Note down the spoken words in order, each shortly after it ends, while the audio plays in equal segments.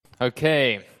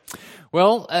Okay.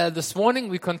 Well, this morning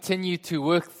we continue to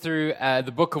work through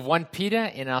the book of 1 Peter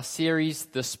in our series,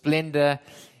 The Splendour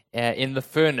in the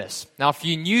Furnace. Now, if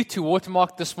you're new to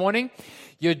Watermark this morning,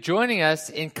 you're joining us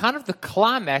in kind of the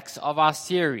climax of our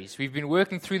series. We've been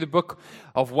working through the book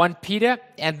of 1 Peter,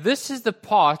 and this is the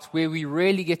part where we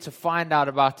really get to find out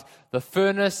about the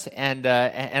furnace and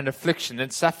affliction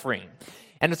and suffering.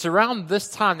 And it's around this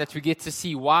time that we get to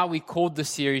see why we called the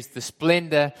series The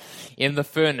Splendour in the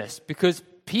Furnace. Because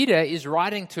Peter is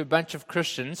writing to a bunch of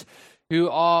Christians who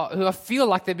feel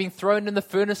like they're being thrown in the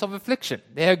furnace of affliction.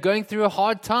 They are going through a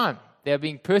hard time. They are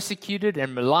being persecuted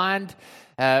and maligned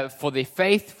for their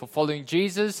faith, for following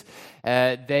Jesus.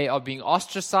 They are being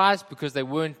ostracized because they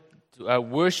weren't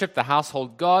worship the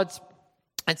household gods,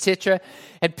 etc.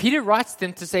 And Peter writes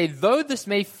them to say, though this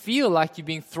may feel like you're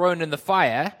being thrown in the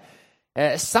fire,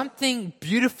 something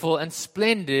beautiful and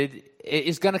splendid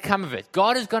is going to come of it.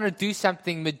 God is going to do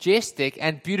something majestic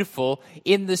and beautiful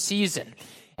in the season.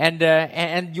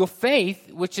 And your faith,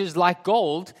 which is like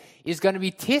gold, is going to be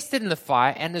tested in the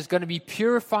fire and is going to be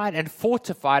purified and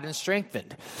fortified and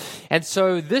strengthened. And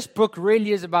so this book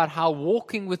really is about how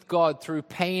walking with God through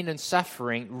pain and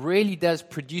suffering really does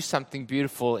produce something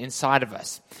beautiful inside of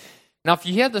us. Now, if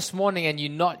you're here this morning and you're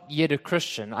not yet a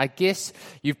Christian, I guess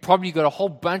you've probably got a whole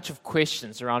bunch of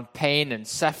questions around pain and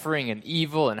suffering and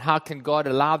evil and how can God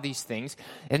allow these things.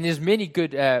 And there's many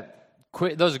good,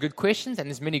 those are good questions and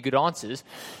there's many good answers.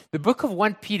 The book of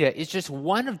 1 Peter is just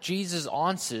one of Jesus'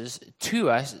 answers to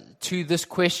us to this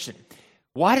question.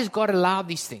 Why does God allow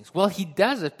these things? Well, He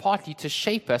does it partly to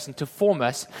shape us and to form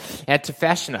us and to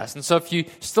fashion us. And so if you're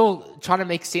still trying to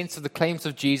make sense of the claims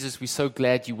of Jesus, we're so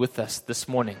glad you're with us this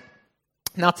morning.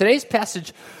 Now, today's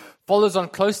passage follows on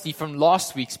closely from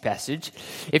last week's passage.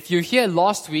 If you're here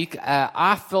last week,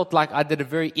 I felt like I did a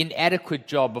very inadequate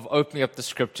job of opening up the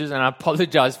scriptures, and I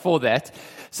apologize for that.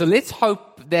 So let's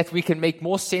hope that we can make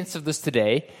more sense of this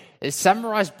today,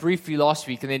 summarize briefly last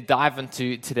week, and then dive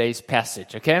into today's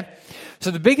passage, okay?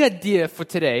 So the big idea for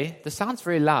today, this sounds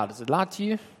very loud. Is it loud to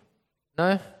you?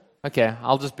 No? Okay,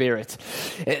 I'll just bear it.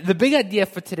 The big idea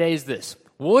for today is this.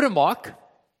 Watermark,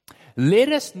 let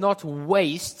us not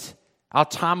waste our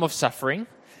time of suffering,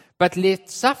 but let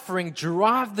suffering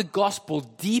drive the gospel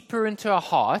deeper into our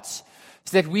hearts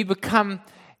so that we become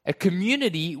a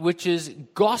community which is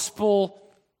gospel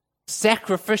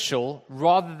sacrificial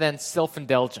rather than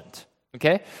self-indulgent.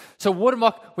 Okay? So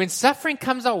Watermark, when suffering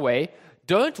comes our way,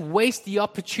 don't waste the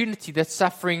opportunity that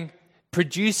suffering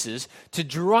produces to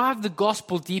drive the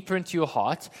gospel deeper into your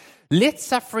heart. Let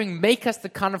suffering make us the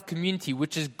kind of community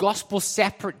which is gospel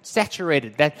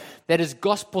saturated, that is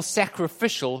gospel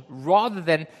sacrificial rather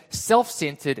than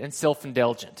self-centered and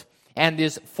self-indulgent. And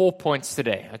there's 4 points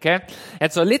today, okay?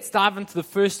 And so let's dive into the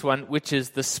first one, which is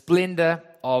the splendor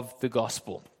of the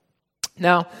gospel.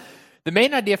 Now, the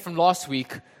main idea from last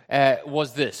week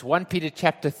was this. 1 Peter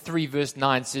chapter 3 verse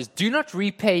 9 says, do not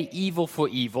repay evil for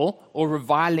evil or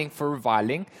reviling for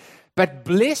reviling, but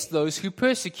bless those who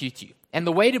persecute you. And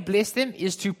the way to bless them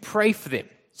is to pray for them.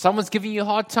 Someone's giving you a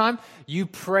hard time, you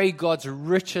pray God's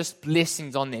richest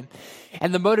blessings on them.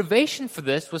 And the motivation for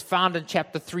this was found in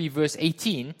chapter 3, verse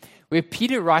 18, where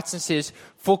Peter writes and says,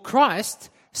 for Christ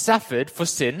suffered for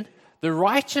sin, the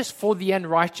righteous for the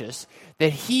unrighteous,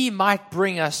 that He might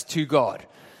bring us to God.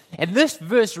 And this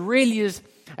verse really is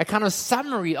a kind of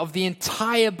summary of the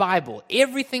entire Bible.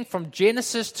 Everything from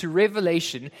Genesis to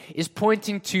Revelation is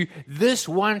pointing to this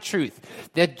one truth,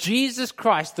 that Jesus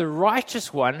Christ, the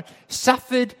righteous one,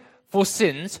 suffered for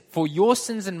sins, for your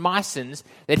sins and my sins,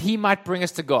 that He might bring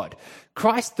us to God.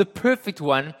 Christ, the perfect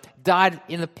one, died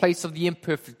in the place of the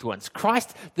imperfect ones.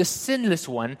 Christ, the sinless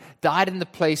one, died in the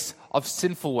place of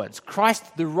sinful ones.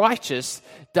 Christ, the righteous,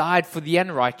 died for the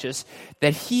unrighteous,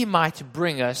 that He might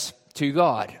bring us to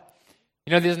God.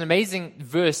 You know, there's an amazing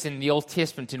verse in the Old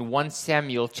Testament in 1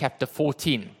 Samuel chapter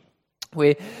 14,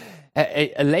 where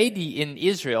a lady in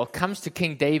Israel comes to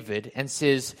King David and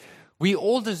says, we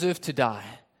all deserve to die.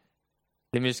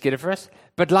 Let me just get it for us.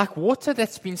 But like water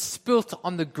that's been spilt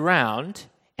on the ground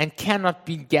and cannot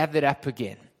be gathered up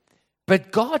again.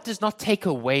 But God does not take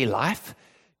away life.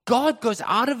 God goes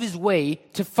out of His way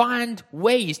to find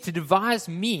ways to devise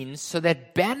means so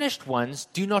that banished ones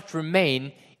do not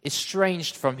remain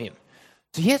estranged from Him.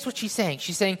 So here's what she's saying.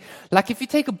 She's saying, like if you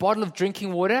take a bottle of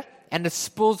drinking water and it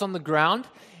spills on the ground,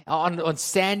 on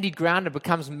sandy ground, it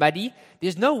becomes muddy,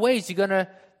 there's no ways you're going to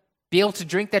be able to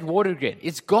drink that water again.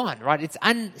 It's gone, right? It's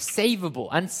unsavable,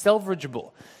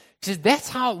 unsalvageable. She says that's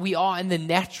how we are in the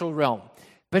natural realm.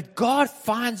 But God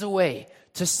finds a way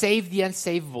to save the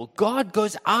unsavable. God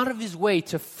goes out of his way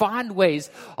to find ways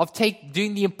of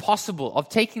doing the impossible, of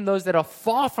taking those that are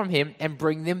far from him and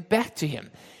bring them back to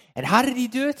him. And how did he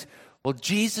do it? Well,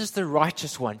 Jesus, the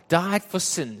righteous one, died for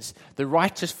sins, the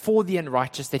righteous for the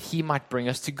unrighteous, that he might bring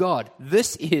us to God.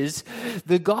 This is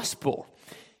the gospel.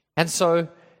 And so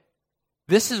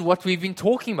this is what we've been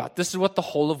talking about. This is what the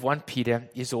whole of 1 Peter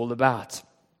is all about.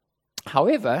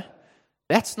 However,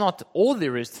 that's not all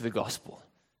there is to the gospel.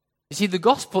 You see, the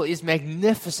gospel is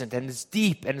magnificent and it's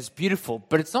deep and it's beautiful,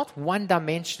 but it's not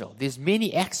one-dimensional. There's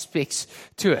many aspects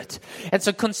to it. And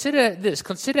so consider this.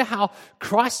 Consider how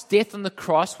Christ's death on the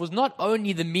cross was not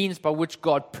only the means by which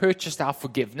God purchased our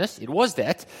forgiveness. It was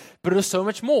that, but it was so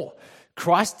much more.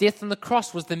 Christ's death on the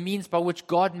cross was the means by which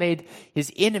God made his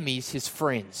enemies his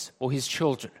friends or his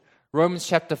children. Romans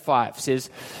chapter 5 says,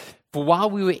 "For while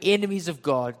we were enemies of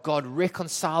God, God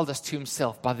reconciled us to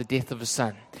himself by the death of his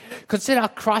Son." Consider how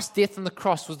Christ's death on the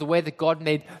cross was the way that God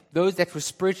made those that were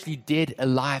spiritually dead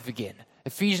alive again.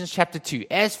 Ephesians chapter 2,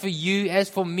 "As for you, as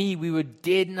for me, we were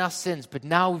dead in our sins, but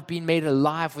now we've been made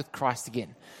alive with Christ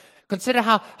again." Consider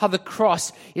how the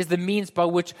cross is the means by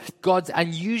which God's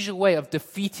unusual way of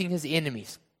defeating his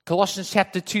enemies. Colossians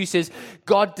chapter 2 says,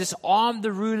 "God disarmed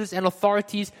the rulers and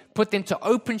authorities, put them to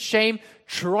open shame,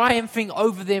 triumphing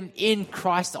over them in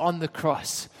Christ on the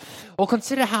cross." Or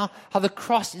consider how the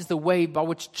cross is the way by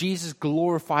which Jesus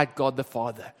glorified God the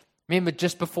Father. Remember,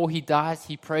 just before he dies,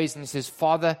 he prays and he says,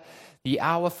 "Father, the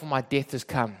hour for my death has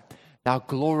come. Now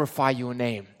glorify your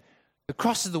name." The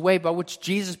cross is the way by which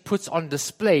Jesus puts on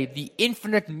display the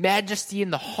infinite majesty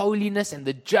and the holiness and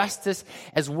the justice,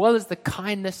 as well as the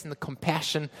kindness and the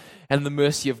compassion and the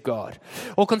mercy of God.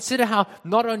 Or consider how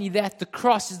not only that, the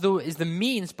cross is the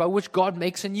means by which God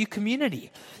makes a new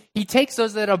community. He takes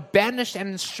those that are banished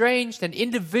and estranged and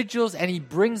individuals, and he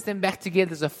brings them back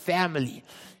together as a family.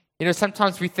 You know,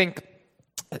 sometimes we think,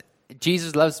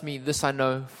 Jesus loves me, this I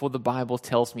know, for the Bible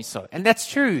tells me so. And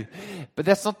that's true, but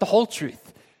that's not the whole truth.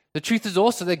 The truth is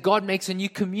also that God makes a new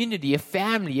community, a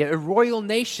family, a royal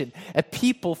nation, a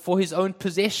people for his own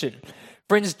possession.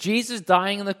 Friends, Jesus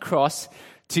dying on the cross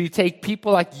to take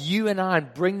people like you and I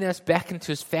and bring us back into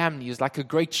his family is like a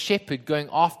great shepherd going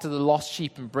after the lost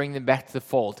sheep and bring them back to the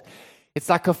fold. It's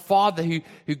like a father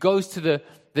who goes to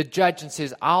the judge and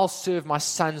says, "I'll serve my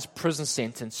son's prison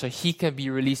sentence so he can be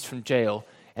released from jail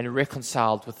and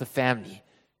reconciled with the family."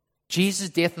 Jesus'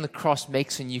 death on the cross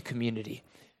makes a new community.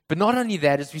 But not only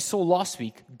that, as we saw last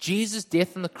week, Jesus'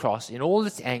 death on the cross, in all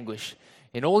its anguish,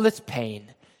 in all its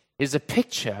pain, is a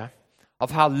picture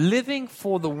of how living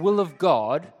for the will of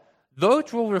God, though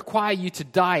it will require you to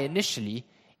die initially,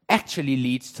 actually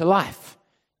leads to life.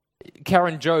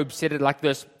 Karen Job said it like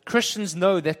this: "Christians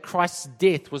know that Christ's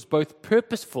death was both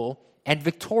purposeful and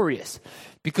victorious,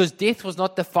 because death was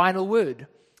not the final word.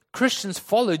 Christians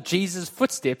followed Jesus'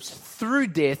 footsteps through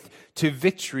death to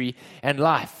victory and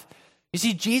life." You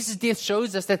see, Jesus' death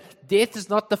shows us that death is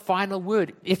not the final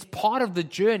word. It's part of the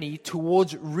journey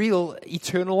towards real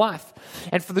eternal life.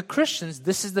 And for the Christians,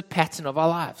 this is the pattern of our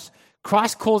lives.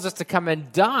 Christ calls us to come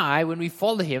and die when we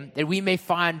follow him, that we may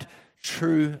find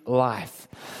true life.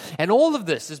 And all of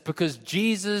this is because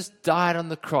Jesus died on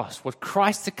the cross, what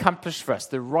Christ accomplished for us,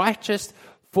 the righteous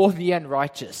for the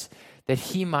unrighteous, that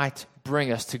he might bring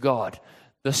us to God,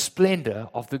 the splendor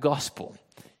of the gospel.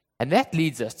 And that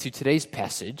leads us to today's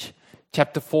passage,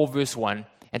 chapter 4, verse 1,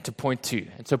 and to point 2.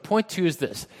 And so point 2 is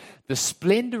this: the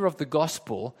splendor of the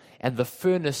gospel and the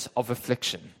furnace of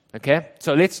affliction. Okay?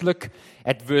 So let's look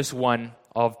at verse 1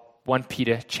 of 1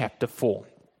 Peter chapter 4.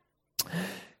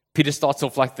 Peter starts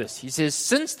off like this. He says,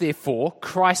 "Since therefore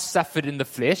Christ suffered in the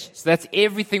flesh," so that's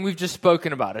everything we've just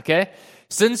spoken about, okay?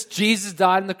 Since Jesus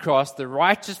died on the cross, the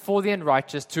righteous for the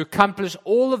unrighteous, to accomplish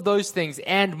all of those things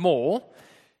and more,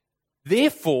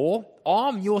 therefore,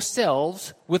 arm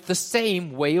yourselves with the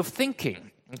same way of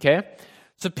thinking. Okay?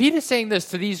 So Peter's saying this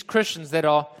to these Christians that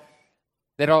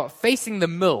are facing the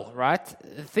mill, right?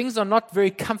 Things are not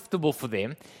very comfortable for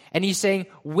them. And he's saying,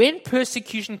 when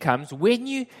persecution comes, when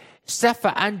you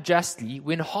suffer unjustly,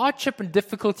 when hardship and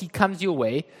difficulty comes your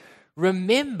way,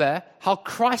 remember how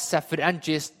Christ suffered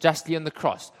unjustly on the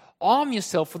cross. Arm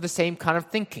yourself with the same kind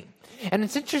of thinking. And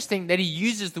it's interesting that he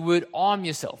uses the word arm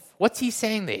yourself. What's he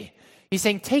saying there? He's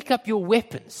saying, take up your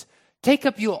weapons, take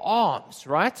up your arms,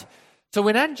 right? So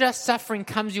when unjust suffering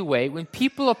comes your way, when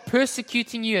people are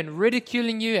persecuting you and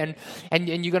ridiculing you and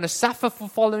you're going to suffer for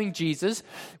following Jesus,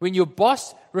 when your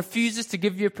boss refuses to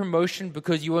give you a promotion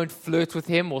because you won't flirt with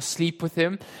him or sleep with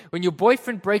him, when your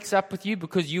boyfriend breaks up with you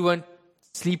because you won't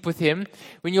sleep with him,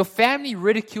 when your family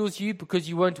ridicules you because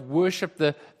you won't worship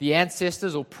the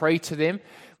ancestors or pray to them,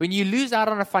 when you lose out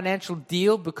on a financial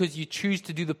deal because you choose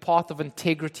to do the path of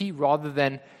integrity rather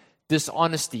than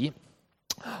dishonesty,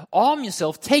 arm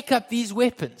yourself, take up these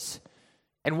weapons.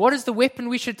 And what is the weapon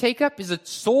we should take up? Is it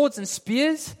swords and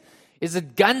spears? Is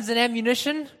it guns and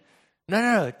ammunition?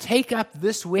 No. Take up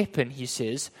this weapon, he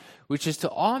says, which is to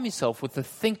arm yourself with the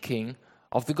thinking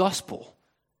of the gospel.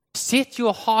 Set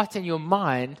your heart and your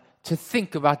mind to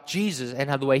think about Jesus and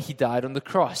how the way he died on the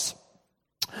cross.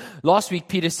 Last week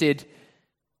I said,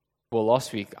 I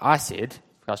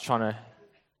was trying to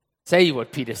say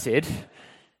what Peter said,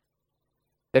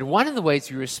 that one of the ways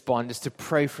we respond is to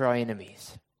pray for our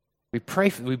enemies. We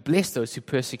bless those who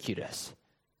persecute us.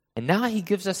 And now he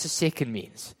gives us a second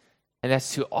means, and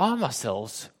that's to arm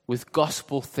ourselves with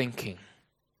gospel thinking.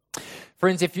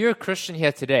 Friends, if you're a Christian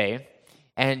here today,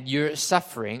 and you're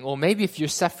suffering, or maybe if you're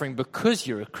suffering because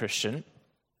you're a Christian,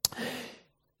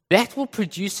 that will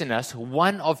produce in us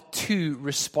one of two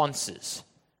responses.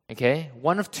 Okay?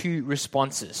 One of two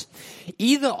responses.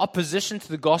 Either opposition to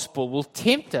the gospel will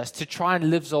tempt us to try and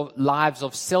live lives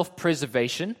of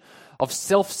self-preservation, of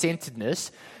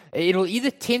self-centeredness. It'll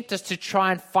either tempt us to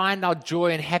try and find our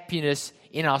joy and happiness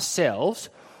in ourselves,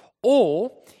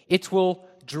 or it will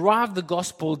drive the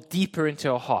gospel deeper into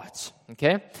our hearts.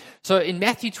 Okay? So in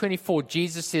Matthew 24,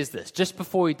 Jesus says this, just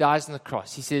before he dies on the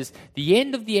cross. He says, the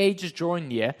end of the age is drawing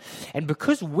near, and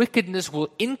because wickedness will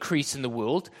increase in the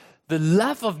world, the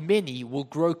love of many will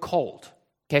grow cold.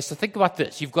 Okay, so think about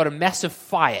this. You've got a massive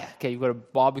fire. Okay, you've got a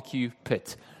barbecue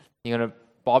pit. You're going to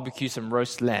barbecue some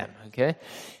roast lamb. Okay,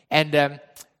 and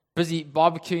busy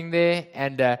barbecuing there,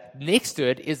 and next to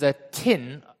it is a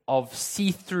tin of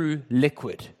see-through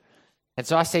liquid. And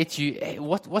so I say to you, hey,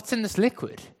 what's in this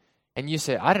liquid? And you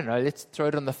say, I don't know, let's throw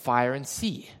it on the fire and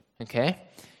see. Okay?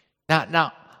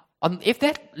 Now, if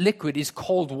that liquid is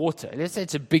cold water, let's say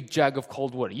it's a big jug of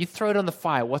cold water, you throw it on the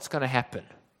fire, what's going to happen?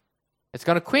 It's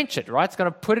going to quench it, right? It's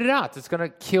going to put it out. It's going to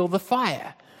kill the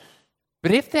fire.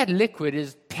 But if that liquid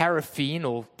is paraffin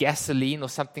or gasoline or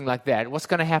something like that, what's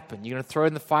going to happen? You're going to throw it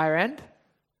in the fire and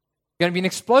it's going to be an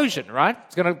explosion, right?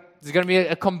 There's going to be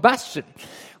a combustion.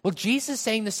 Well, Jesus is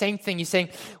saying the same thing. He's saying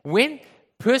when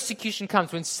persecution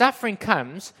comes, when suffering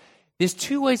comes, there's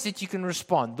two ways that you can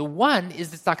respond. The one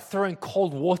is it's like throwing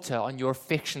cold water on your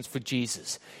affections for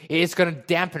Jesus. It's going to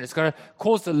dampen. It's going to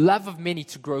cause the love of many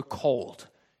to grow cold.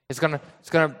 It's going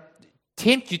to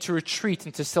tempt you to retreat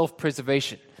into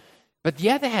self-preservation. But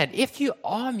the other hand, if you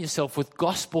arm yourself with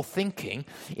gospel thinking,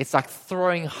 it's like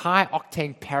throwing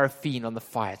high-octane paraffin on the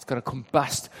fire. It's going to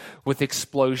combust with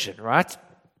explosion, right?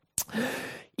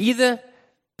 Either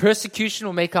persecution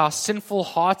will make our sinful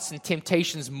hearts and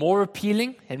temptations more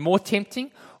appealing and more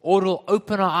tempting, or it'll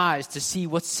open our eyes to see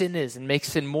what sin is and make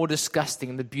sin more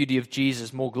disgusting and the beauty of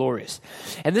Jesus more glorious.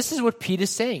 And this is what Peter's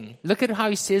saying. Look at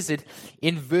how he says it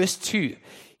in verse 2.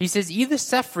 He says, either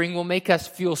suffering will make us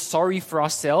feel sorry for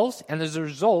ourselves, and as a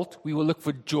result, we will look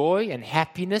for joy and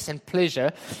happiness and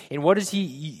pleasure. And what does he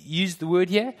use the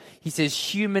word here? He says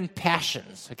human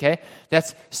passions, okay?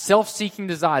 That's self-seeking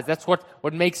desires. That's what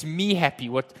makes me happy,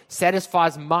 what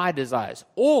satisfies my desires.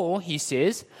 Or,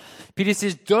 Peter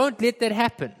says, don't let that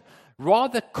happen.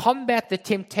 Rather, combat the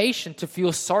temptation to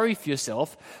feel sorry for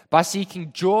yourself by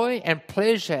seeking joy and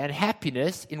pleasure and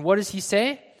happiness in, what does he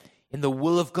say? In the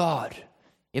will of God.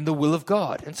 In the will of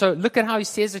God. And so look at how he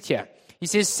says it here. He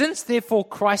says, since therefore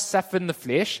Christ suffered in the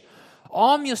flesh,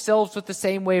 arm yourselves with the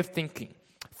same way of thinking.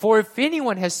 For if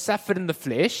anyone has suffered in the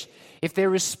flesh, if they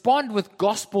respond with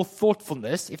gospel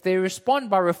thoughtfulness, if they respond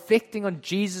by reflecting on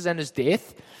Jesus and his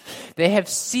death, they have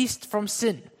ceased from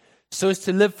sin, so as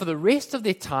to live for the rest of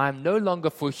their time no longer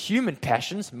for human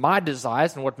passions, my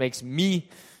desires, and what makes me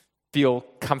feel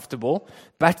comfortable,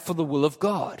 but for the will of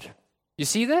God. You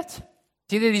see that?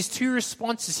 See, there are these two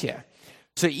responses here.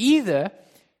 So either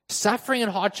suffering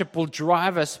and hardship will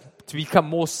drive us to become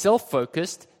more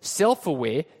self-focused,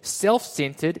 self-aware,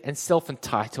 self-centered, and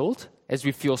self-entitled as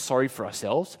we feel sorry for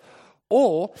ourselves,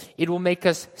 or it will make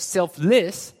us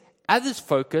selfless,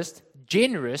 others-focused,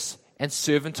 generous, and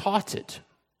servant-hearted.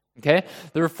 Okay?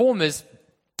 The Reformers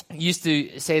used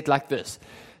to say it like this.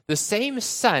 The same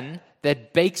sun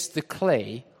that bakes the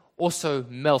clay also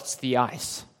melts the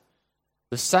ice.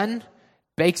 The sun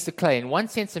bakes the clay. In one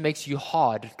sense, it makes you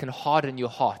hard. It can harden your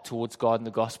heart towards God and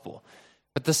the gospel.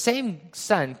 But the same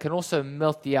sun can also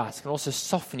melt the ice, can also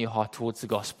soften your heart towards the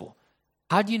gospel.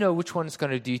 How do you know which one it's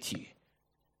going to do to you?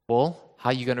 Well, how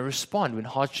are you going to respond when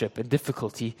hardship and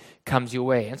difficulty comes your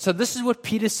way? And so this is what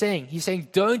Peter's saying. He's saying,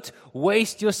 don't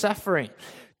waste your suffering.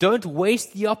 Don't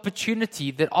waste the opportunity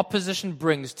that opposition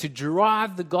brings to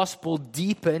drive the gospel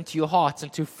deeper into your hearts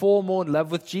and to fall more in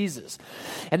love with Jesus.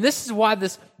 And this is why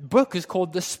this book is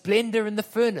called The Splendour in the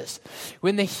Furnace.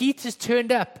 When the heat is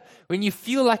turned up, when you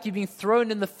feel like you're being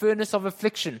thrown in the furnace of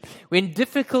affliction, when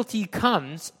difficulty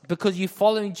comes because you're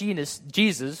following Jesus,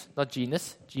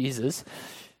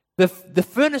 the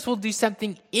furnace will do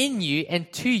something in you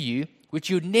and to you which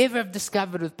you'd never have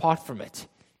discovered apart from it,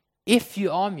 if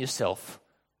you arm yourself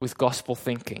with gospel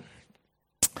thinking.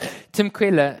 Tim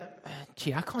Keller,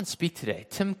 I can't speak today.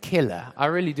 Tim Keller, I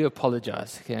really do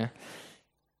apologize. Okay?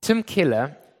 Tim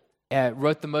Keller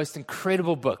wrote the most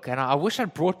incredible book, and I wish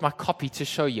I'd brought my copy to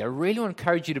show you. I really want to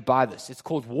encourage you to buy this. It's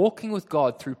called Walking with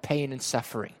God Through Pain and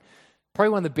Suffering. Probably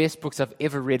one of the best books I've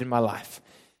ever read in my life.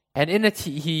 And in it,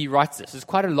 he writes this. It's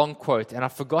quite a long quote, and I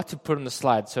forgot to put it on the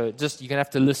slide, so you're going to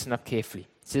have to listen up carefully.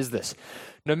 It says this: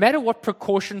 no matter what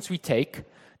precautions we take,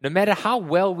 no matter how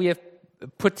well we have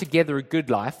put together a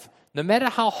good life, no matter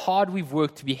how hard we've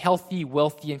worked to be healthy,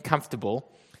 wealthy, and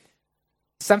comfortable,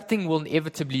 something will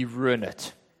inevitably ruin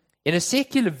it. In a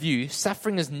secular view,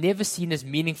 suffering is never seen as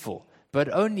meaningful,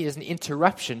 but only as an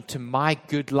interruption to my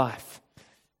good life.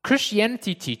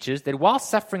 Christianity teaches that while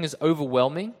suffering is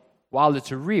overwhelming, while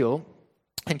it's real,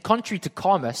 and contrary to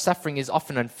karma, suffering is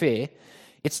often unfair,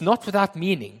 it's not without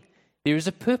meaning. There is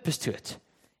a purpose to it.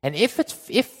 And if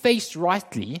faced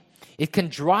rightly, it can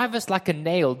drive us like a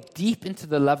nail deep into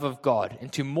the love of God,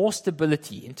 into more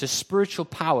stability, into spiritual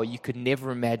power you could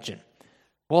never imagine.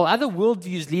 While other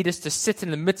worldviews lead us to sit in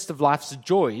the midst of life's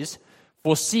joys,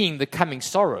 foreseeing the coming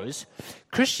sorrows,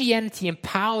 Christianity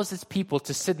empowers its people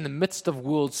to sit in the midst of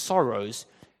world's sorrows,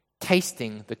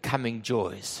 tasting the coming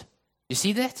joys. You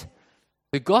see that?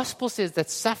 The gospel says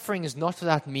that suffering is not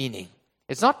without meaning.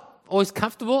 It's not always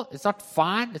comfortable, it's not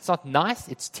fine, it's not nice,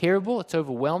 it's terrible, it's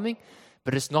overwhelming,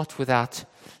 but it's not without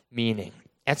meaning.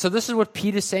 And so this is what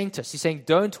Peter's saying to us. He's saying,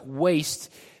 don't waste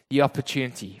the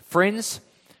opportunity. Friends,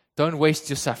 don't waste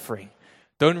your suffering.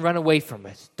 Don't run away from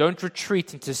it. Don't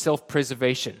retreat into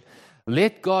self-preservation.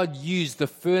 Let God use the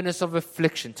furnace of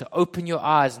affliction to open your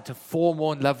eyes and to fall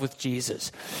more in love with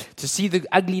Jesus, to see the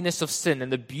ugliness of sin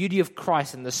and the beauty of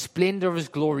Christ and the splendor of his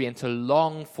glory, and to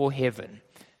long for heaven.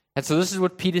 And so this is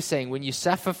what Peter's saying. When you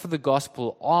suffer for the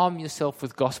gospel, arm yourself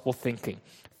with gospel thinking.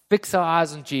 Fix our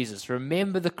eyes on Jesus.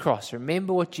 Remember the cross.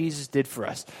 Remember what Jesus did for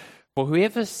us. For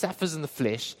whoever suffers in the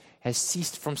flesh has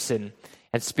ceased from sin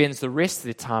and spends the rest of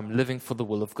their time living for the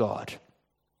will of God.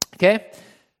 Okay?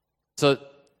 So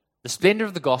the splendor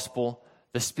of the gospel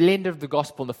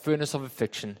in the furnace of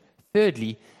affliction.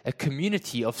 Thirdly, a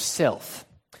community of self.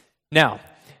 Now,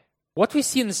 what we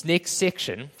see in this next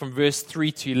section from verse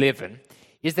 3 to 11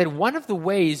 is that one of the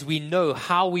ways we know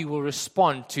how we will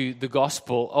respond to the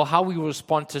gospel or how we will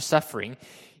respond to suffering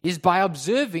is by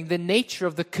observing the nature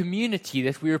of the community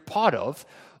that we're a part of,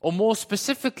 or more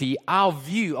specifically, our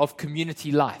view of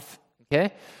community life.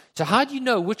 Okay? So how do you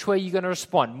know which way you're going to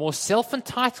respond? More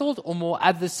self-entitled or more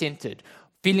other-centered?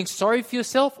 Feeling sorry for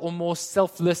yourself or more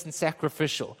selfless and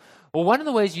sacrificial? Well, one of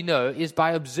the ways you know is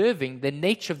by observing the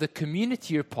nature of the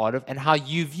community you're a part of and how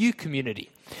you view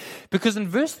community. Because in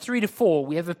verse 3 to 4,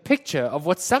 we have a picture of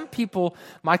what some people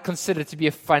might consider to be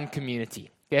a fun community.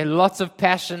 Okay? Lots of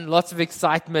passion, lots of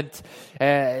excitement.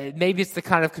 Maybe it's the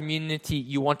kind of community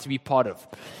you want to be part of.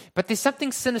 But there's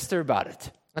something sinister about it.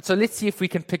 And so let's see if we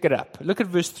can pick it up. Look at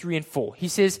verse 3 and 4. He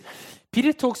says,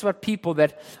 Peter talks about people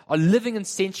that are living in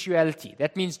sensuality.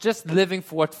 That means just living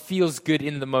for what feels good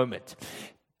in the moment.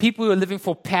 People who are living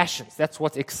for passions. That's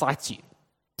what excites you.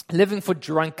 Living for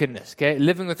drunkenness, okay?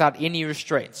 Living without any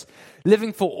restraints.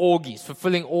 Living for orgies,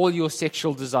 fulfilling all your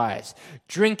sexual desires.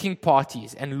 Drinking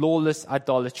parties and lawless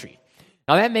idolatry.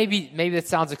 Now that maybe that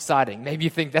sounds exciting. Maybe you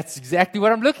think that's exactly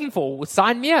what I'm looking for. Well,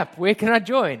 sign me up. Where can I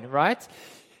join, right?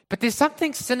 But there's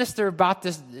something sinister about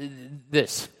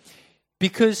this.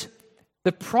 Because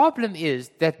the problem is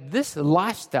that this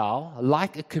lifestyle,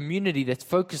 like a community that's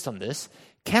focused on this,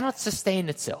 cannot sustain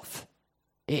itself.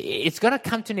 It's going to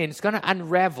come to an end. It's going to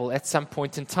unravel at some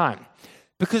point in time.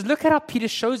 Because look at how Peter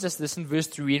shows us this in verse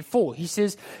 3 and 4. He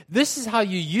says, this is how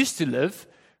you used to live.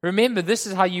 Remember, this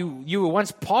is how you were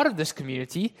once part of this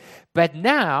community. But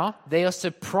now they are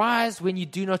surprised when you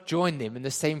do not join them in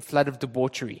the same flood of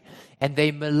debauchery. And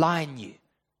they malign you.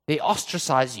 They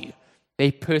ostracize you.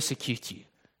 They persecute you.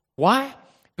 Why?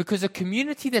 Because a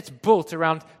community that's built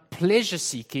around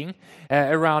pleasure-seeking,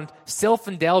 around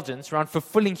self-indulgence, around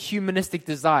fulfilling humanistic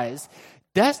desires,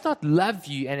 does not love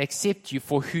you and accept you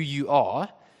for who you are.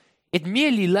 It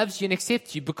merely loves you and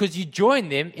accepts you because you join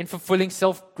them in fulfilling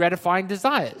self-gratifying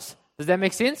desires. Does that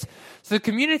make sense? So the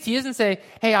community isn't saying,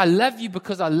 hey, I love you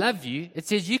because I love you. It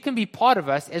says you can be part of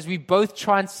us as we both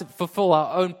try and fulfill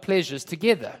our own pleasures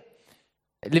together.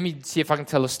 Let me see if I can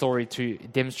tell a story to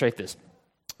demonstrate this.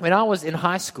 When I was in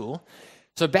high school,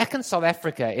 so back in South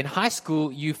Africa, in high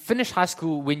school, you finish high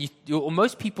school when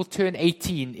most people turn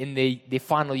 18 in their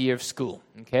final year of school,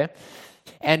 okay?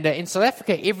 And in South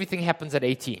Africa, everything happens at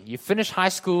 18. You finish high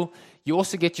school, you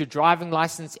also get your driving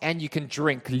license, and you can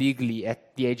drink legally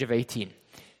at the age of 18.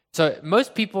 So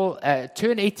most people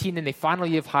turn 18 in their final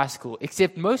year of high school,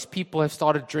 except most people have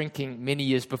started drinking many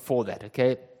years before that,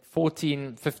 okay?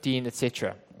 14, 15,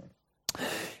 etc.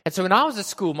 And so when I was at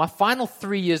school, my final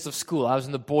 3 years of school, I was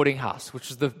in the boarding house, which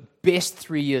was the best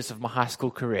 3 years of my high school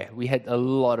career. We had a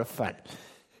lot of fun.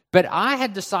 But I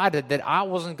had decided that I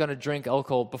wasn't going to drink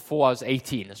alcohol before I was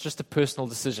 18. It's just a personal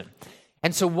decision.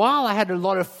 And so while I had a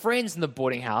lot of friends in the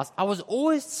boarding house, I was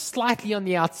always slightly on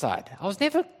the outside. I was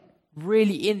never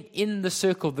really in the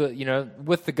circle,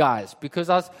 with the guys, because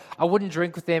I wouldn't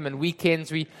drink with them. And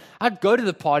weekends, I'd go to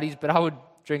the parties, but I would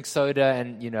drink soda,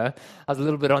 and I was a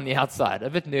little bit on the outside, a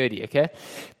bit nerdy, okay?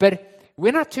 But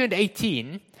when I turned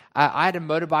 18, I had a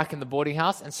motorbike in the boarding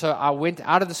house, and so I went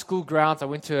out of the school grounds, I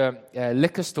went to a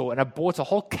liquor store, and I bought a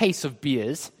whole case of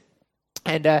beers,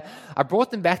 and I brought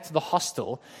them back to the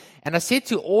hostel, and I said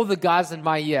to all the guys in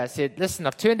my year, I said, listen,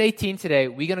 I've turned 18 today,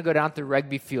 we're going to go down to the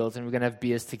rugby fields, and we're going to have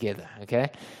beers together, okay?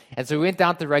 And so we went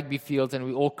down to the rugby fields, and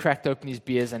we all cracked open these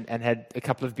beers and had a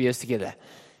couple of beers together.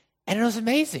 And it was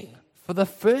amazing. For the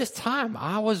first time,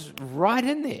 I was right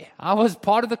in there. I was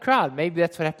part of the crowd. Maybe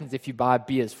that's what happens if you buy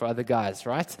beers for other guys,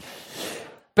 right?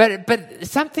 But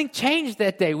something changed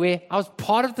that day where I was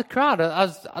part of the crowd. I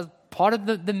was part of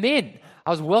the men. I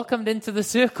was welcomed into the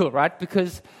circle, right?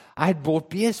 Because I had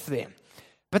bought beers for them.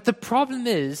 But the problem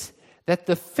is that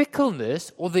the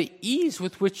fickleness or the ease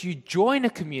with which you join a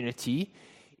community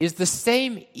is the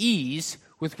same ease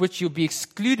with which you'll be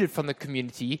excluded from the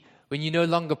community when you no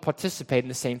longer participate in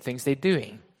the same things they're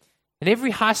doing. And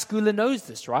every high schooler knows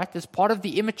this, right? It's part of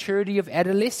the immaturity of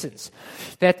adolescence,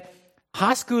 that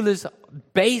high schoolers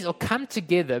come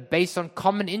together based on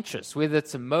common interests, whether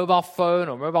it's a mobile phone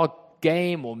or mobile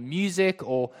game or music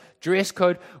or dress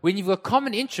code. When you've got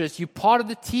common interests, you're part of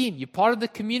the team, you're part of the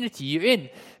community, you're in.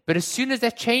 But as soon as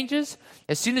that changes,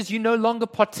 as soon as you no longer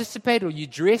participate or you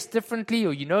dress differently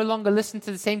or you no longer listen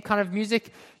to the same kind of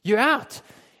music, you're out.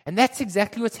 And that's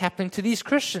exactly what's happening to these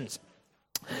Christians.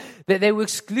 That they were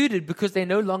excluded because they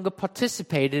no longer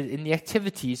participated in the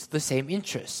activities of the same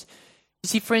interests. You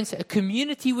see, friends, a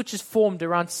community which is formed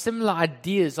around similar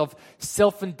ideas of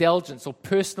self-indulgence or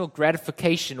personal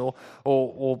gratification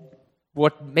or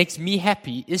what makes me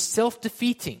happy is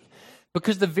self-defeating.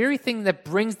 Because the very thing that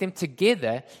brings them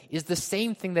together is the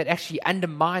same thing that actually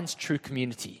undermines true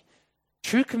community.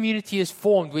 True community is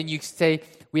formed when you say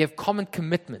we have common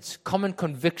commitments, common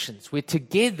convictions, where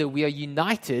together we are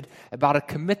united about a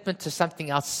commitment to something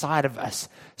outside of us,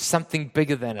 something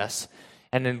bigger than us.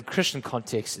 And in the Christian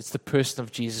context, it's the person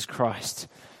of Jesus Christ.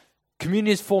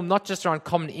 Community is formed not just around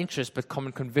common interests, but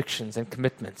common convictions and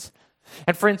commitments.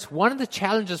 And friends, one of the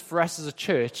challenges for us as a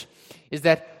church is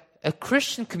that a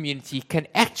Christian community can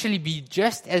actually be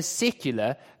just as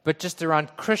secular, but just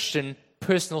around Christian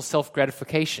personal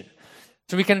self-gratification.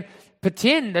 So we can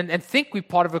pretend and think we're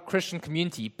part of a Christian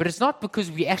community, but it's not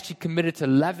because we actually committed to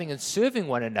loving and serving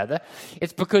one another.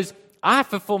 It's because I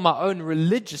fulfill my own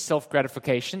religious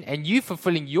self-gratification and you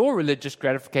fulfilling your religious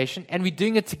gratification, and we're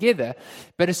doing it together.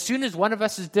 But as soon as one of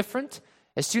us is different,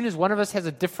 as soon as one of us has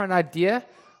a different idea,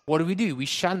 what do? We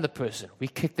shun the person. We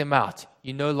kick them out.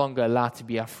 You're no longer allowed to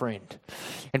be our friend.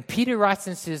 And Peter writes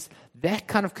and says that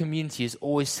kind of community is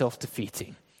always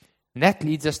self-defeating. And that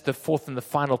leads us to the fourth and the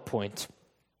final point,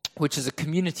 which is a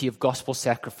community of gospel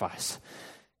sacrifice.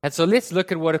 And so let's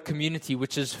look at what a community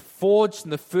which is forged in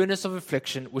the furnace of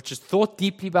affliction, which has thought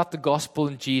deeply about the gospel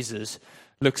and Jesus,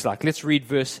 looks like. Let's read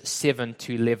verse 7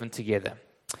 to 11 together.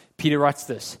 Peter writes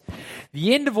this: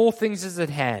 "The end of all things is at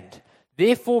hand.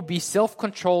 Therefore be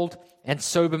self-controlled and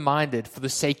sober-minded for the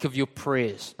sake of your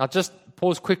prayers." Now just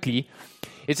pause quickly.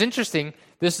 It's interesting.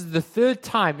 This is the third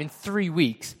time in 3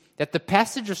 weeks that the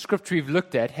passage of Scripture we've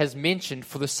looked at has mentioned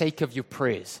for the sake of your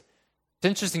prayers. It's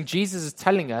interesting. Jesus is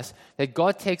telling us that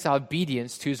God takes our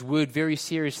obedience to His word very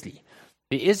seriously.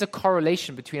 There is a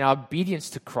correlation between our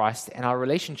obedience to Christ and our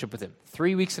relationship with Him.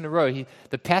 3 weeks in a row,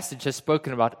 the passage has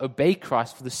spoken about obey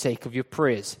Christ for the sake of your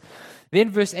prayers. Then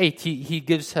verse 8, he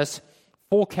gives us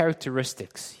 4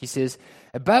 characteristics. He says,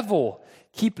 "Above all,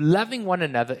 keep loving one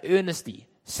another earnestly,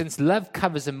 since love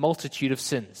covers a multitude of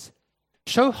sins.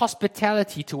 Show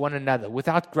hospitality to one another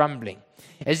without grumbling.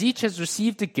 As each has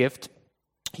received a gift,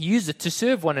 Use it to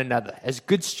serve one another as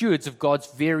good stewards of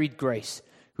God's varied grace.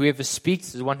 Whoever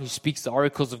speaks is one who speaks the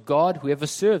oracles of God. Whoever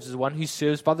serves is one who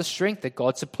serves by the strength that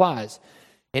God supplies,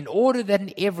 in order that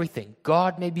in everything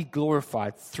God may be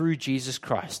glorified through Jesus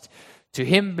Christ. To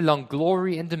him belong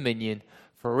glory and dominion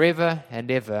forever and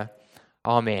ever.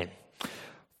 Amen.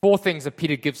 4 things that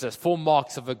Peter gives us, 4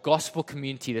 marks of a gospel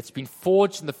community that's been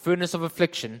forged in the furnace of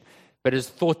affliction, but has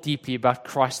thought deeply about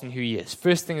Christ and who he is.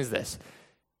 First thing is this: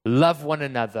 love one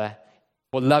another,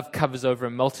 for love covers over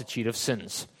a multitude of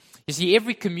sins. You see,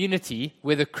 every community,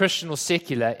 whether Christian or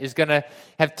secular, is going to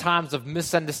have times of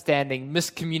misunderstanding,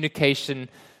 miscommunication,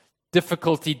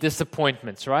 difficulty,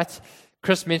 disappointments, right?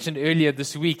 Chris mentioned earlier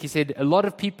this week, he said a lot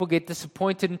of people get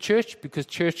disappointed in church because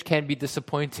church can be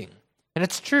disappointing. And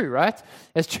it's true, right?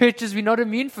 As churches, we're not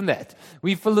immune from that.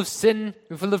 We're full of sin,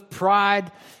 we're full of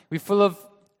pride, we're full of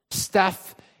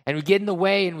stuff, and we get in the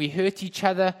way and we hurt each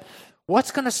other.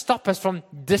 What's going to stop us from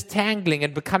distangling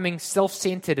and becoming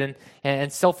self-centered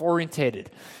and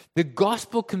self-orientated? The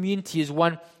gospel community is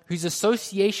one whose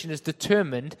association is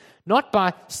determined not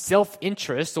by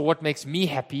self-interest or what makes me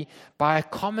happy, by a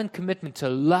common commitment to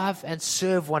love and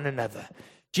serve one another.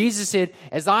 Jesus said,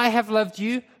 as I have loved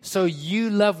you, so you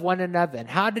love one another. And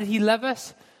how did he love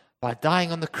us? By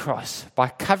dying on the cross, by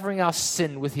covering our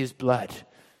sin with his blood.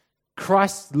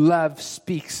 Christ's love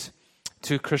speaks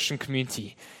to a Christian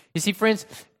community. You see, friends,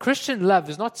 Christian love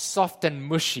is not soft and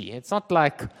mushy. It's not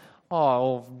like,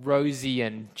 all rosy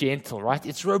and gentle, right?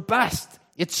 It's robust.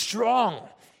 It's strong.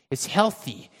 It's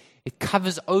healthy. It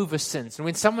covers over sins. And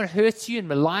when someone hurts you and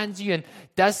maligns you and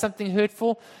does something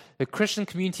hurtful, the Christian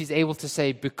community is able to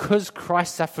say, because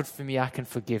Christ suffered for me, I can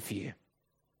forgive you.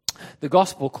 The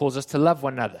gospel calls us to love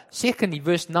one another. Secondly,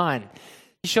 verse 9,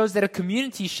 he shows that a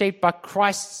community shaped by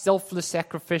Christ's selfless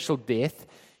sacrificial death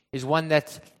is one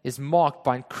that is marked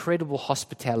by incredible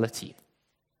hospitality.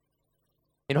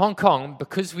 In Hong Kong,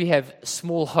 because we have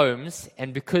small homes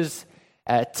and because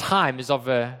time is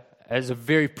a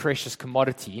very precious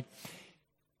commodity,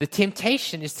 the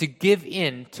temptation is to give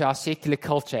in to our secular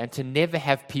culture and to never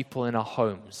have people in our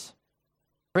homes.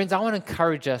 Friends, I want to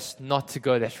encourage us not to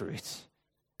go that route.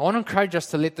 I want to encourage us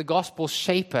to let the gospel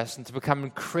shape us and to become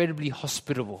incredibly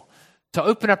hospitable, to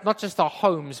open up not just our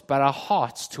homes, but our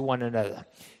hearts to one another.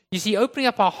 You see, opening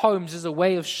up our homes is a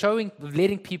way of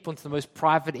letting people into the most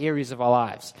private areas of our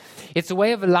lives. It's a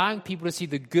way of allowing people to see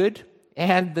the good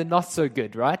and the not so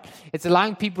good, right? It's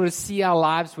allowing people to see our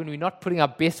lives when we're not putting our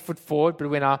best foot forward, but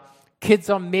when our kids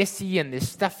are messy and there's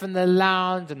stuff in the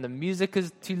lounge and the music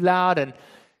is too loud and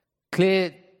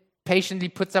Claire patiently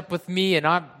puts up with me and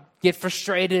I get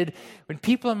frustrated. When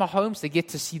people in my homes, they get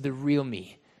to see the real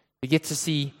me. They get to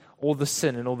see all the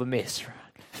sin and all the mess, right?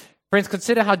 Friends,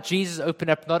 consider how Jesus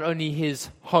opened up not only his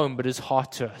home, but his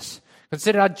heart to us.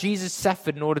 Consider how Jesus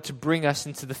suffered in order to bring us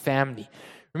into the family.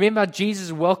 Remember how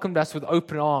Jesus welcomed us with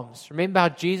open arms. Remember how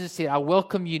Jesus said, I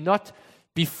welcome you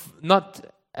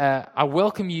I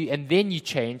welcome you and then you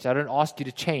change. I don't ask you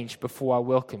to change before I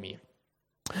welcome you.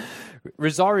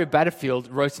 Rosaria Butterfield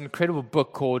wrote an incredible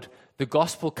book called The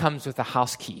Gospel Comes with a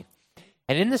House Key.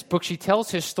 And in this book, she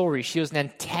tells her story. She was an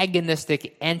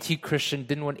antagonistic, anti-Christian,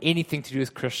 didn't want anything to do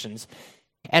with Christians.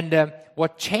 And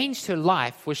what changed her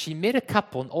life was she met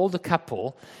an older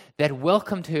couple, that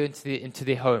welcomed her into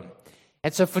their home.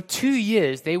 And so for 2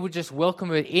 years, they would just welcome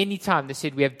her at any time. They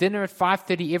said, we have dinner at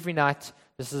 5:30 every night.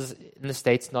 This is in the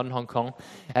States, not in Hong Kong.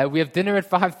 We have dinner at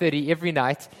 5:30 every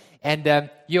night. And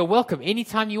you're welcome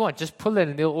anytime you want. Just pull in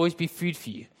and there'll always be food for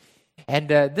you. And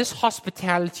this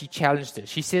hospitality challenged her.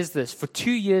 She says this, for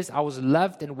 2 years, I was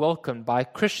loved and welcomed by a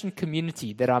Christian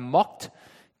community that I mocked,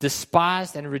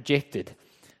 despised, and rejected.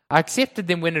 I accepted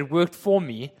them when it worked for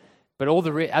me, but all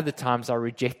the other times I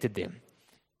rejected them.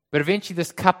 But eventually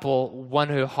this couple won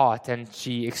her heart, and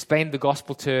she explained the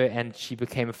gospel to her, and she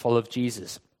became a follower of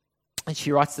Jesus. And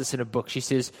she writes this in a book. She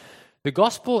says, the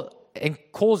gospel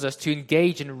calls us to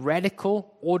engage in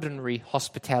radical, ordinary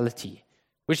hospitality,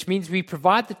 which means we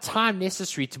provide the time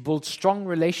necessary to build strong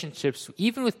relationships,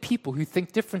 even with people who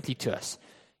think differently to us,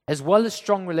 as well as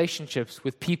strong relationships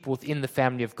with people within the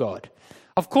family of God.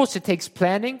 Of course, it takes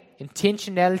planning,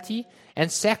 intentionality, and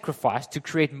sacrifice to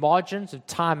create margins of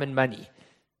time and money,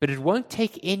 but it won't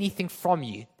take anything from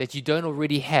you that you don't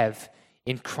already have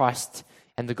in Christ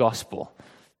and the gospel.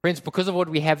 Friends, because of what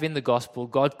we have in the gospel,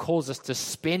 God calls us to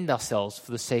spend ourselves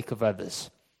for the sake of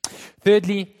others.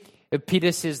 Thirdly,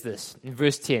 Peter says this in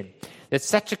verse 10, that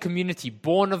such a community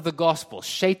born of the gospel,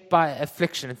 shaped by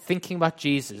affliction and thinking about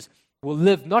Jesus, will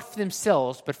live not for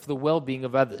themselves, but for the well-being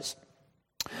of others.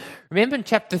 Remember in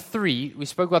chapter 3, we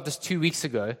spoke about this 2 weeks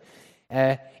ago.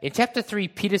 In chapter 3,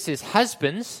 Peter says,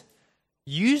 husbands,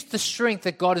 use the strength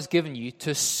that God has given you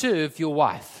to serve your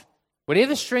wife.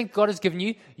 Whatever strength God has given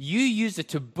you, you use it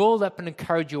to build up and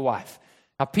encourage your wife.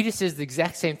 Now, Peter says the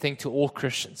exact same thing to all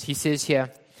Christians. He says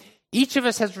here, each of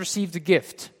us has received a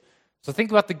gift. So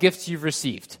think about the gifts you've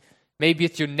received. Maybe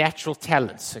it's your natural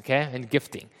talents, okay, and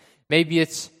gifting. Maybe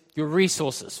it's your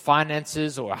resources,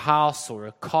 finances, or a house, or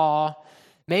a car.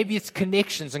 Maybe it's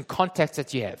connections and contacts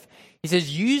that you have. He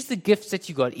says, use the gifts that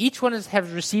you got. Each one has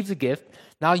received a gift.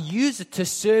 Now use it to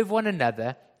serve one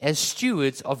another as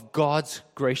stewards of God's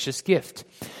gracious gift.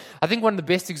 I think one of the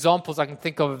best examples I can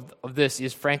think of this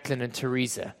is Franklin and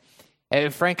Teresa.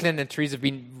 Franklin and Teresa have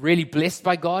been really blessed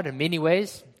by God in many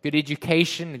ways. Good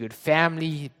education, good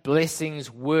family, blessings,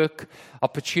 work,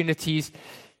 opportunities.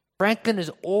 Franklin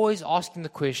is always asking the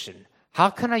question, how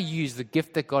can I use the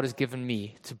gift that God has given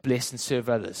me to bless and serve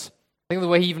others? I think of the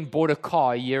way he even bought a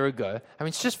car a year ago. I mean,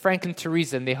 it's just Franklin and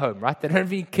Teresa in their home, right? They don't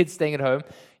have any kids staying at home.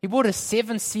 He bought a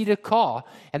 7-seater car,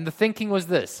 and the thinking was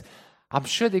this: I'm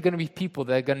sure there are going to be people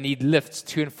that are going to need lifts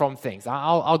to and from things.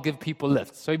 I'll give people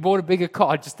lifts. So he bought a bigger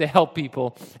car just to help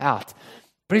people out.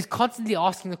 But he's constantly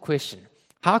asking the question,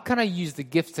 how can I use the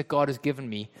gifts that God has given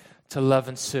me to love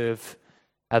and serve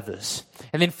others?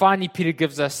 And then finally, Peter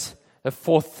gives us a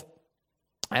fourth,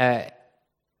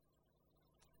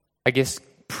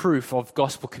 proof of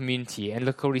gospel community. And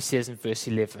look what he says in verse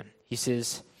 11. He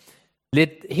says,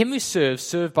 let him who serves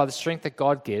serve by the strength that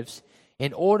God gives,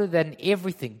 in order that in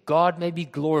everything God may be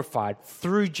glorified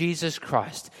through Jesus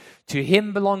Christ. To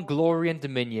him belong glory and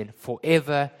dominion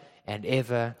forever and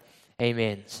ever.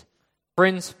 Amen.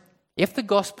 Friends, if the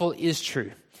gospel is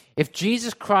true, if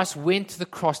Jesus Christ went to the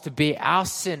cross to bear our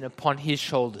sin upon his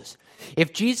shoulders,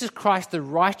 if Jesus Christ, the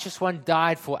righteous one,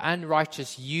 died for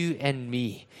unrighteous you and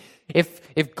me,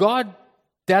 if God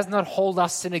does not hold our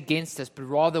sin against us, but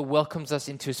rather welcomes us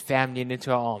into his family and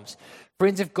into our arms.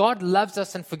 Friends, if God loves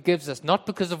us and forgives us, not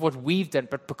because of what we've done,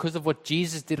 but because of what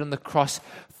Jesus did on the cross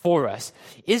for us,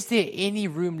 is there any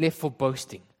room left for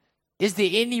boasting? Is there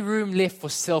any room left for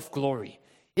self-glory?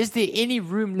 Is there any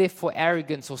room left for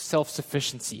arrogance or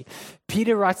self-sufficiency?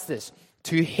 Peter writes this,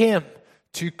 to him,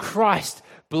 to Christ,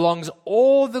 belongs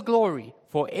all the glory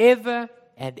forever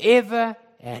and ever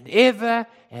and ever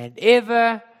and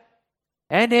ever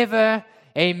and ever.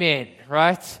 Amen.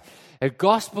 Right? A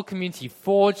gospel community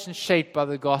forged and shaped by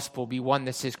the gospel be one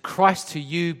that says, Christ, to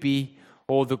you be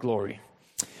all the glory.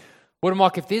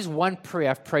 Watermark, if there's one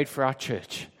prayer I've prayed for our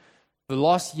church, the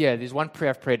last year, there's one prayer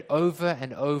I've prayed over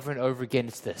and over and over again.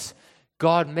 It's this: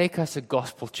 God, make us a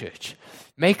gospel church.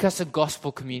 Make us a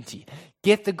gospel community.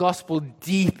 Get the gospel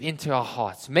deep into our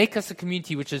hearts. Make us a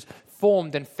community which is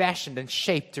formed and fashioned and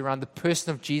shaped around the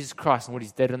person of Jesus Christ and what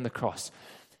he's did on the cross.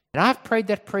 And I've prayed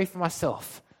that prayer for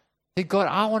myself. Say, God,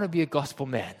 I want to be a gospel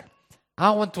man.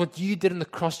 I want what you did on the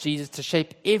cross, Jesus, to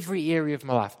shape every area of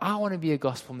my life. I want to be a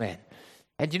gospel man.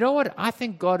 And you know what? I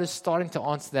think God is starting to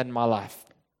answer that in my life.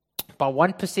 By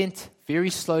 1%, very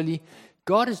slowly,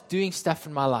 God is doing stuff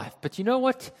in my life. But you know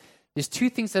what? There's two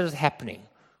things that are happening.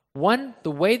 One,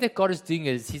 the way that God is doing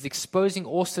it is he's exposing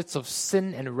all sorts of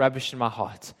sin and rubbish in my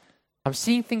heart. I'm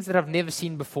seeing things that I've never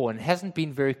seen before, and it hasn't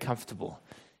been very comfortable.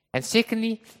 And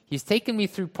secondly, he's taken me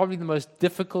through probably the most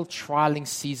difficult, trialing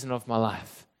season of my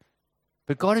life.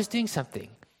 But God is doing something.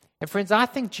 And friends, I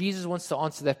think Jesus wants to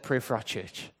answer that prayer for our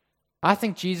church. I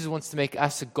think Jesus wants to make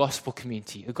us a gospel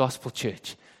community, a gospel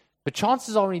church. But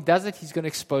chances are when he does it, he's going to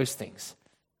expose things.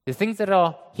 The things that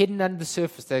are hidden under the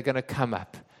surface that are going to come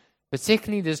up. But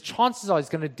secondly, there's chances are he's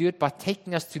going to do it by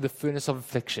taking us through the furnace of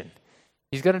affliction.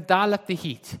 He's going to dial up the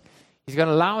heat. He's going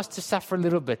to allow us to suffer a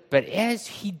little bit. But as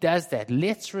he does that,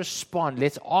 let's respond.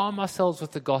 Let's arm ourselves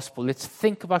with the gospel. Let's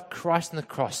think about Christ and the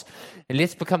cross. And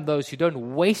let's become those who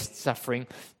don't waste suffering,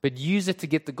 but use it to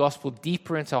get the gospel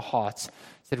deeper into our hearts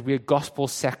so that we're a gospel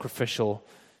sacrificial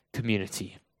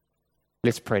community.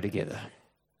 Let's pray together.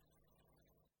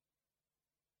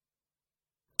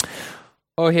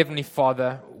 Oh, Heavenly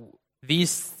Father,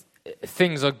 these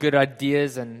things are good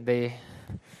ideas and they're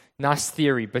nice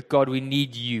theory, but God, we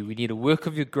need you. We need a work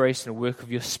of your grace and a work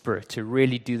of your Spirit to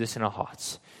really do this in our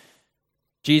hearts.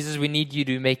 Jesus, we need you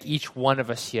to make each one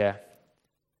of us here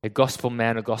a gospel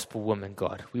man, a gospel woman,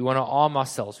 God. We want to arm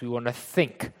ourselves. We want to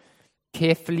think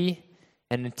carefully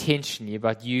and intentionally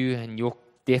about you and your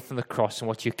death on the cross and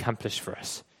what you accomplished for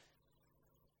us.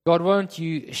 God, won't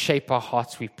you shape our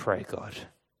hearts, we pray, God.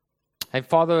 And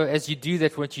Father, as you do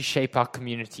that, won't you shape our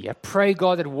community? I pray,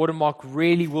 God, that Watermark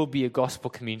really will be a gospel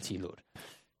community, Lord.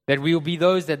 That we will be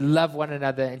those that love one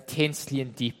another intensely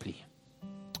and deeply.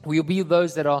 We will be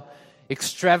those that are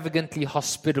extravagantly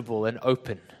hospitable and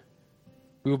open.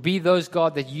 We will be those,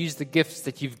 God, that use the gifts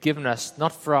that you've given us,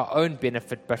 not for our own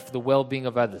benefit, but for the well-being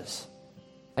of others.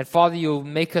 And Father, you'll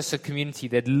make us a community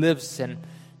that lives, and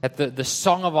that the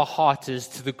song of our heart is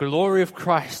to the glory of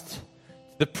Christ,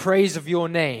 the praise of your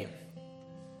name.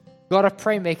 God, I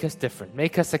pray, make us different.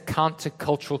 Make us a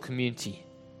counter-cultural community.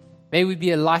 May we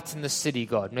be a light in the city,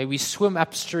 God. May we swim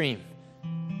upstream.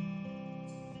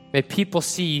 May people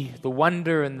see the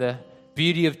wonder and the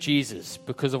beauty of Jesus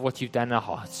because of what you've done in our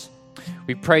hearts.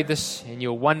 We pray this in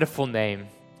your wonderful name.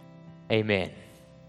 Amen.